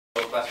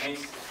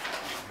classmates,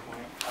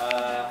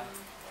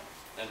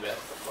 and Beth,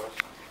 of course.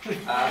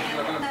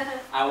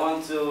 I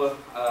want to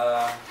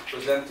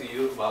present to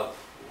you about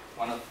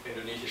one of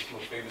Indonesia's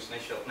most famous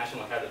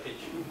national heritage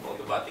called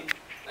the batik,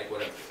 like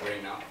what I'm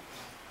wearing now.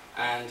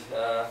 And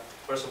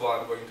first of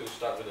all, I'm going to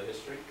start with the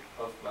history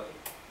of batik.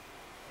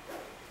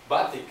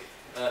 Batik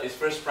is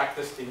first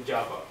practiced in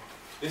Java.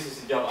 This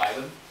is Java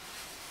Island,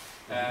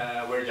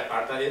 where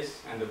Jakarta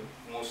is, and the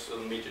most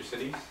major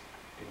cities,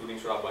 including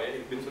Surabaya.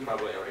 You've been to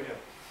Surabaya, right? Yeah.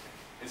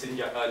 It's in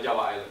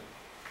Java Island.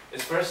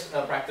 It's first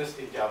practiced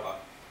in Java.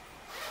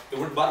 The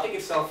word batik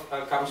itself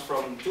comes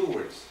from two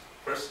words.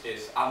 First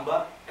is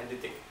amba and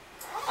ditik.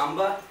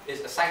 Amba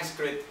is a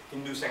Sanskrit,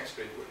 Hindu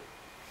Sanskrit word.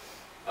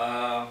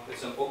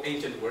 It's an old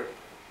ancient word,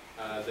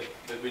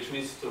 which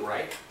means to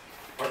write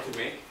or to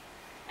make.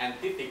 And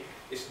titik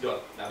is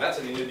dot. Now that's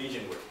an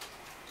Indonesian word.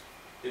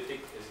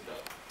 Titik is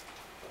dot.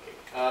 Okay.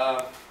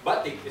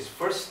 Batik is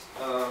first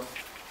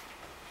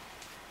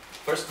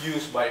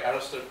used by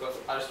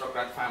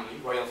aristocrat family,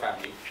 royal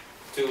family,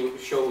 to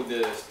show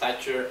the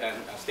stature and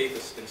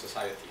status in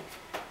society.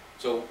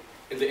 So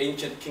in the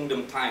ancient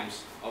kingdom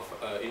times of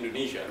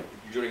Indonesia,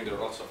 during the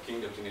lots of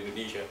kingdoms in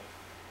Indonesia,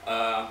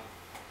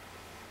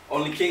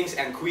 only kings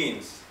and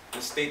queens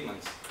and statesmen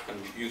can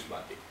use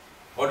batik.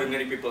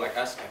 Ordinary people like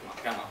us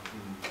cannot.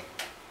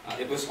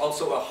 It was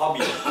also a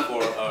hobby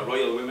for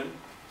royal women,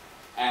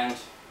 and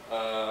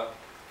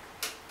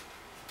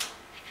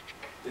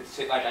it's,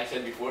 like I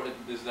said before, it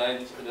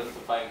designed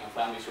identifying a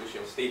family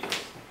social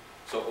status.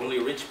 So only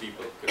rich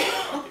people could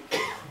wear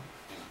batik.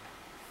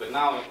 But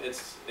now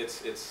it's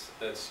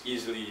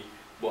easily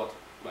bought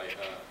by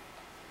a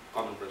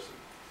common person.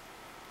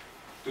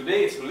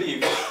 Today it's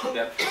believed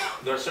that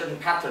there are certain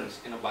patterns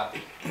in a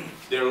batik.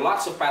 There are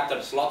lots of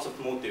patterns, lots of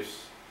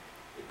motifs.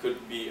 It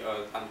could be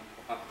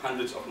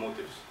hundreds of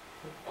motifs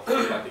of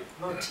batik.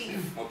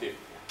 Motif. Motif.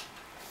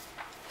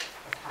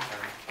 A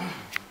pattern.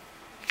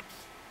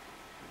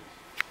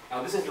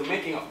 Now this is the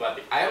making of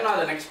batik. I am not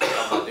an expert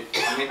on batik.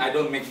 I mean, I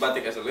don't make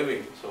batik as a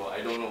living, so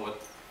I don't know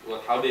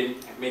how they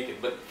make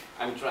it. But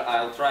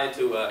I'll try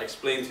to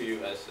explain to you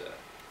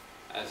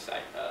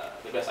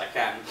the best I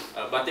can.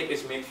 Batik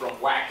is made from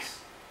wax.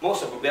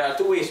 Most of them. There are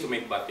two ways to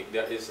make batik.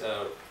 There is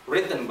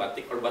written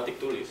batik or batik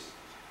tulis,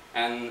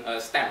 and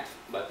stamped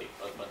batik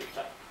or batik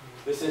cap.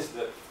 This is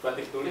the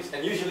batik tulis,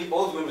 and usually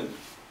old women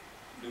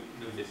do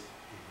this.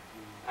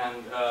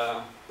 And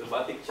the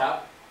batik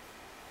cap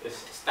is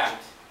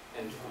stamped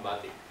into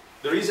batik.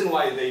 The reason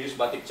why they use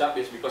batik cap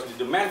is because the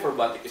demand for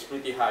batik is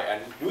pretty high,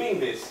 and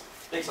doing this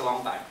takes a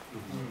long time.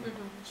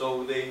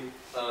 So they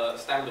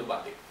stamp the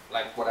batik,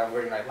 like what I'm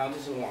wearing right now.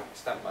 This is more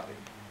stamped batik.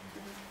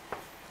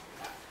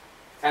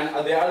 And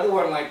the other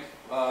one, like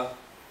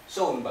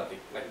sewn batik,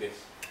 like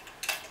this.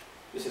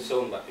 This is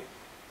sewn batik.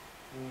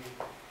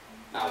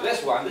 Now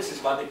this is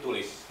batik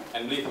tulis,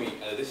 and believe me,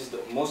 this is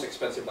the most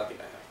expensive batik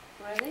I have.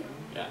 Really?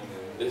 Yeah,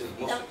 this is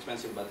the most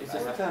expensive batik I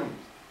have. Stamped.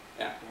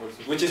 Yeah,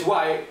 which is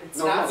why it's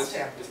not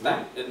stamped. It's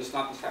stamped. It's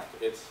not stamped.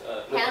 It's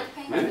hand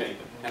painted.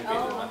 Hand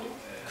painted batik.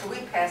 Can we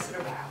pass it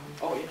around?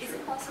 Oh yeah, Is sure.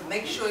 it possible?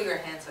 Make sure your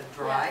hands are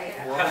dry.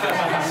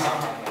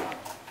 Yeah.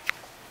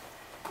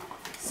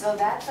 So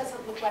that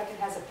doesn't look like it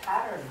has a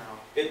pattern though.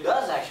 It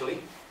does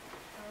actually.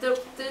 The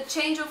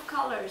change of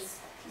colors,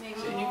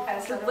 maybe. Can you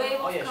pass the that wave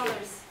Oh, of yeah, sure.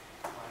 colors.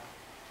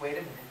 Wait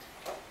a minute.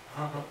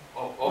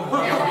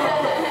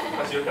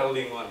 Because you're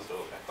holding one, so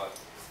I thought.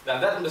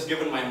 That was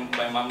given by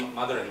my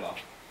mother-in-law.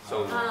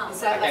 So Ah. Is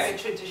that I like a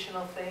guess-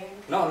 traditional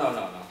thing? No.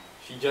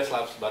 She just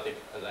loves batik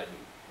as I do.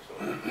 So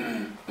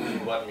she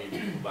bought me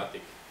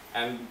batik.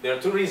 And there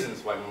are two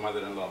reasons why my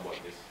mother-in-law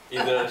bought this.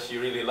 Either she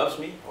really loves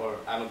me, or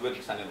I'm a good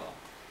son-in-law.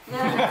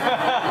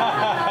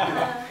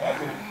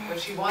 But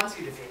she wants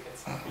you to take it.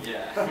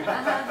 Yeah.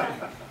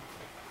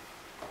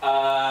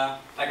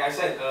 Like I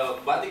said,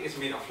 batik is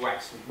made of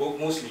wax,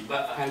 mostly,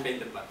 but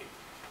hand-painted batik.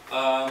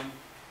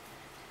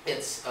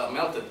 It's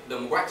melted.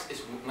 The wax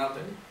is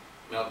melted,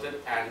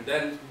 and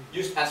then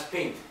used as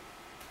paint.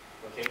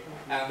 Okay,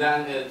 and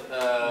then it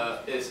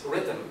is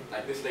written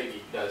like this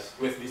lady does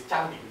with this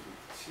chanting.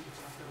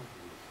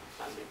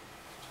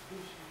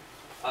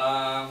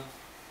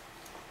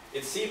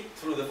 It seeped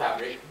through the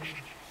fabric,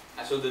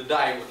 and so the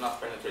dye would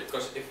not penetrate.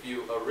 Because if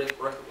you write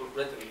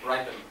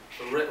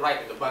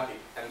in the batik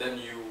and then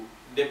you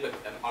dip it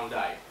and on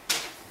dye,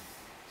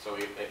 so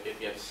it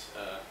gets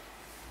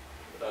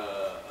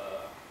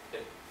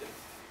it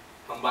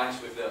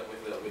combines with the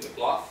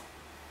cloth,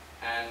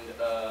 and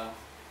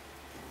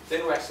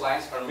thin wax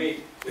lines are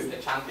made with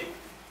the chanting.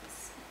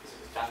 This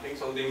is chanting.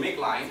 So they make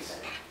lines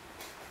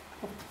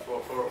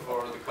for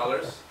the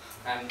colors,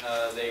 and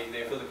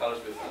they fill the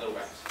colors with other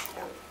wax.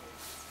 Like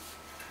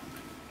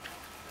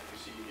you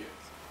see here.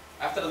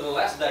 After the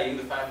last dyeing,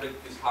 the fabric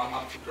is hung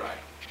up to dry.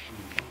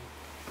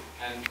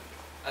 And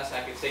as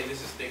I can say,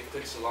 this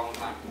takes a long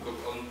time. It could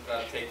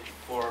take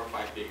 4 or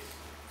 5 days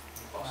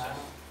process.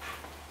 Wow.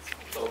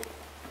 So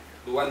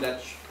the one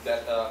that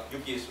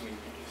Yuki is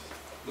making is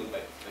look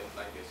like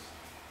this.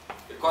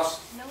 It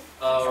costs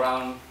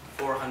around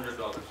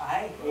 $400.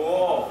 Aye.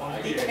 Whoa!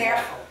 Be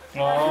careful.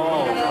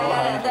 Oh,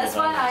 Yeah, that's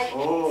why I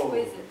Oh.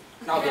 squeeze it.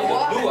 Now the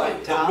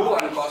blue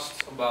one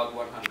costs about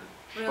 100.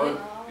 Really?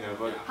 Yeah,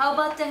 but How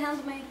about the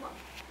handmade one?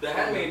 The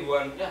handmade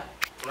one, yeah,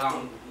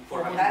 around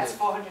 400. That's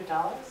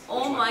 $400?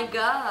 Oh my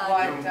god.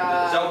 What,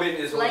 Xiaobin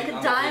is like only a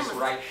on his diamond.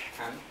 right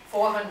hand.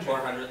 400?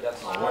 400,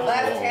 that's Wow. one.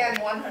 Left hand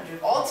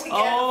 100,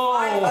 altogether Oh.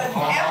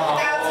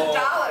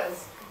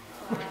 $500,000.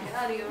 Oh my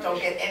god, you Don't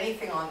get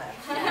anything on that.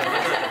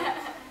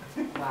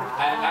 And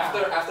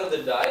Wow. after the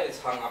dye is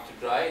hung up to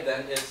dry,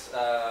 then it's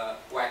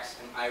waxed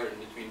and ironed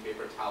between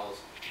paper towels.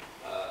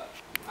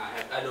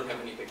 I don't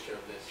have any picture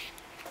of this.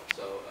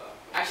 So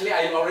actually,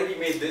 I already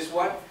made this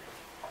one.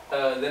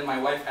 Then my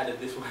wife added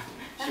this one.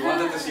 She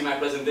wanted to see my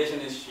presentation,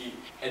 and she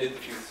edited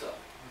it herself.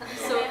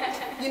 So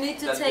you need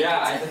to That- take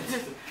yeah, it.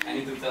 I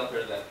need to tell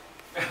her that.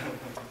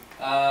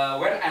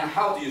 When and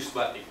how to use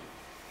batik.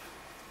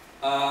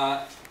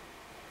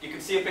 You can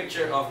see a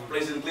picture of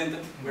President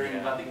Clinton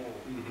wearing batik. This is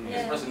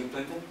Yeah. President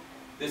Clinton.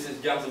 This is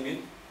Jiang Zemin.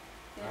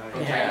 Yeah.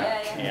 Yeah.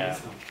 Yeah. Yeah.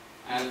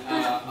 And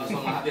also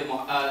Mahathir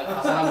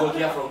Hassan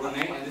Bolkiah from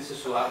Brunei, and this is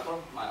Suharto,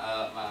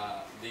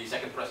 the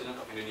second president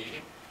of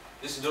Indonesia.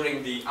 This is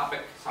during the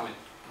APEC summit.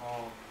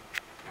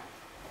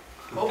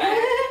 OPEC?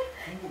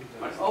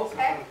 What?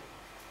 OPEC?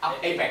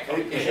 APEC. APEC,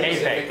 okay.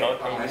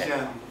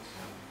 ASEAN.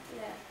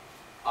 Yeah.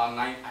 I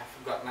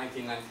forgot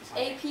 1990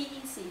 something. APEC.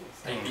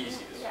 APEC.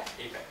 Yeah.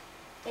 APEC.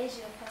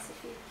 Asia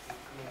Pacific.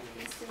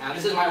 And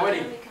this is my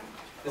wedding.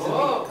 This is me.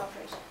 Oh.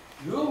 Cooperation.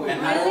 And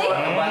I Really? wore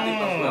a batik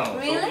as well.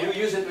 Really? So you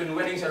use it in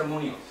wedding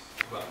ceremonials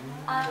as well.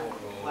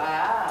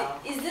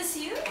 Wow. Is this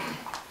you?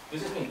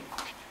 This is me.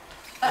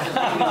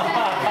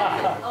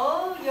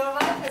 Oh, your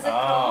wife has a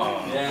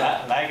crown. Oh,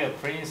 Yeah. like a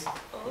prince. Oh.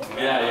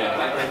 Yeah.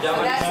 Like a So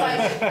German.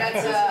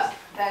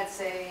 that's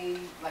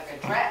like a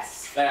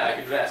dress. Yeah, like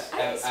a dress. Ah,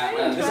 it's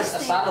very And this is a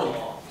interesting. sarung.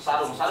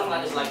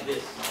 Sarung is like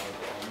this.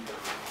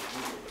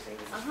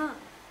 Uh-huh.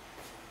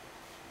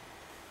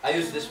 I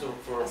use this for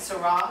A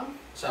sarong?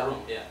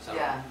 sarung. Yeah, sarung.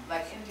 Yeah,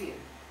 like Indian.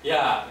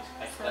 Yeah,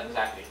 Sarung.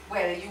 exactly.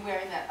 Wait, are you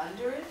wearing that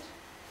under it?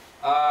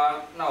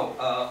 No.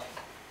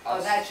 Oh,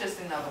 that's just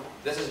another one.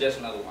 This is just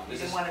another one. You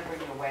This is didn't want to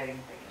bring your wedding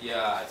thing.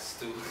 yeah, it's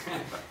too.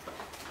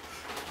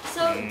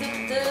 So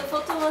the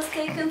photo was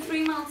taken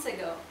 3 months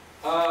ago.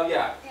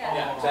 Yeah,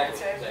 Yeah.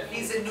 exactly.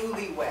 He's a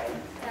newlywed.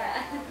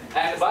 Yeah.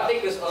 And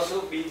batik is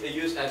also be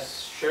used as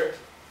shirt,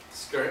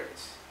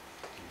 skirts,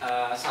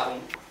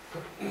 sarung,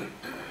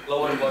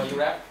 lower body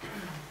wrap,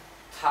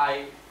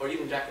 tie, or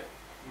even jacket.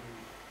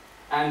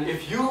 And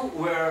if you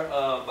wear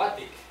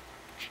batik,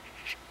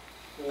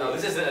 now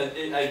this is a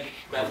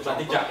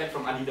batik jacket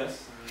from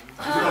Adidas.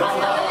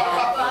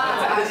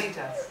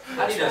 Adidas.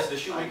 Adidas, the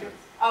shoemaker.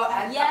 Oh,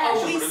 Yeah.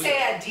 oh, we say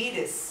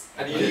Adidas.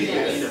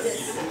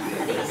 Adidas.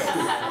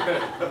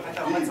 I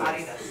thought, what's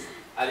Adidas?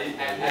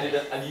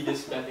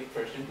 Adidas batik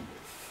version.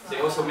 They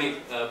also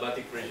make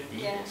batik version.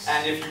 Yes.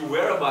 And if you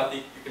wear a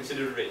batik, you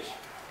consider rich.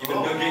 Even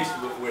Bill Gates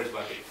wears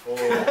batik.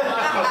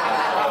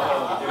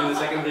 Even the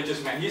second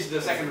richest man. He's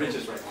the second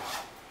richest right now.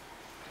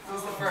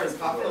 Who's the first?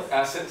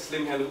 Buffett?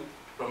 Slim Hello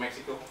from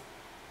Mexico.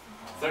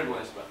 Third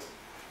one is batik.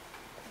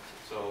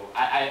 So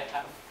I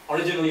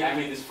originally I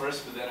made this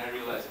first, but then I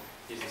realized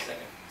he's the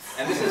second.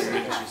 And this is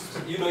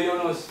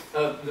Yudhoyono's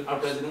our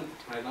president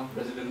right now,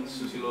 President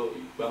Susilo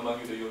Bambang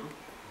Yudhoyono.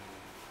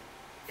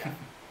 Yeah.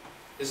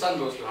 His son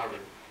goes to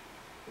Harvard.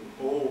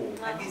 Oh.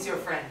 And he's your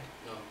friend.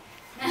 No.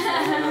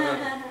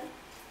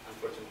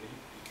 Unfortunately.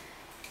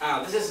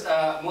 This is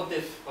a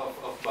motif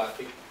of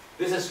batik.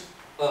 This is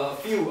a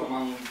few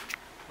among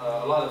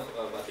a lot of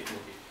batik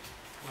motifs.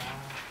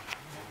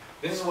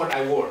 This is what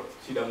I wore,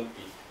 Sida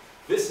Mukti.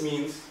 This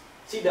means,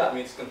 Sida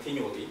means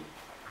continually,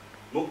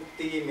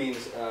 Mukti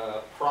means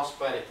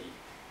prosperity,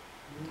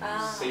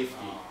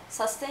 safety.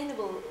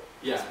 Sustainable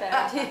Yeah,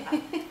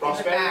 prosperity.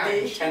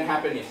 prosperity marriage. and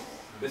happiness.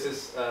 This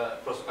is a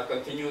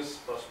continuous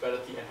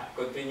prosperity and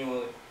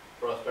continual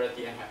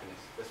prosperity and happiness.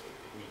 That's what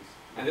it means.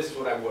 And this is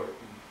what I wore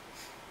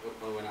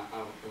when I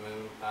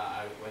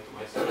went to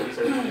my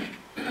ceremony.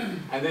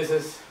 And this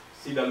is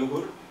Sida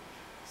Luhur.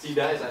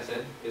 Sida, as I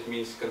said, it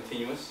means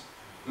continuous.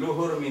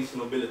 Luhur means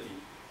nobility.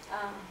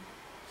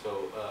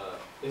 So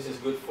this is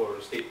good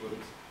for statehood.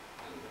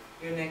 And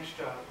Your next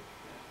job.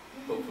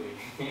 hopefully.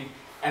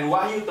 And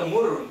Wahyu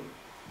Temurun,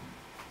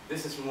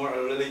 this is more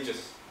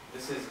religious.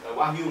 This is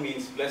Wahyu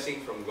means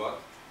blessing from God.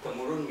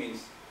 Temurun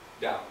means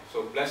down.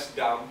 So blessed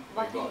down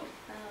by Wahi. God.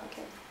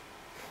 Okay.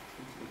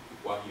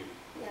 Wahyu.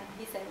 Yeah,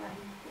 he said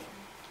Wahi. Yeah.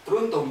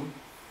 Truntum,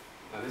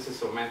 now this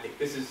is romantic.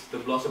 This is the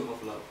blossom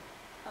of love.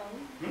 Oh.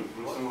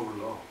 Blossom of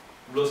love.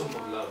 Blossom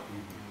of love.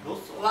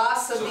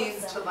 Blossom So-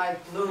 means to like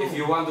bloom. If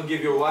you want to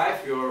give your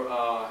wife, your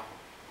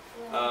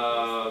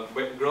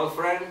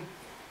girlfriend,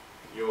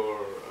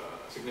 your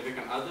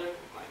significant other,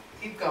 like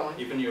Keep going.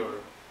 even your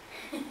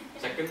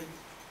second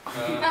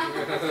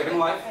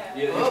wife,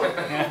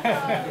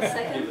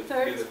 Second, give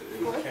third, it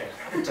fourth. Okay.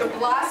 To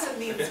blossom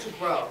means to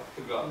grow.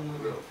 to God.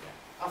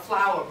 A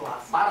flower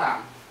blossom.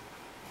 Parang.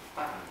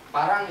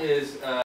 Parang is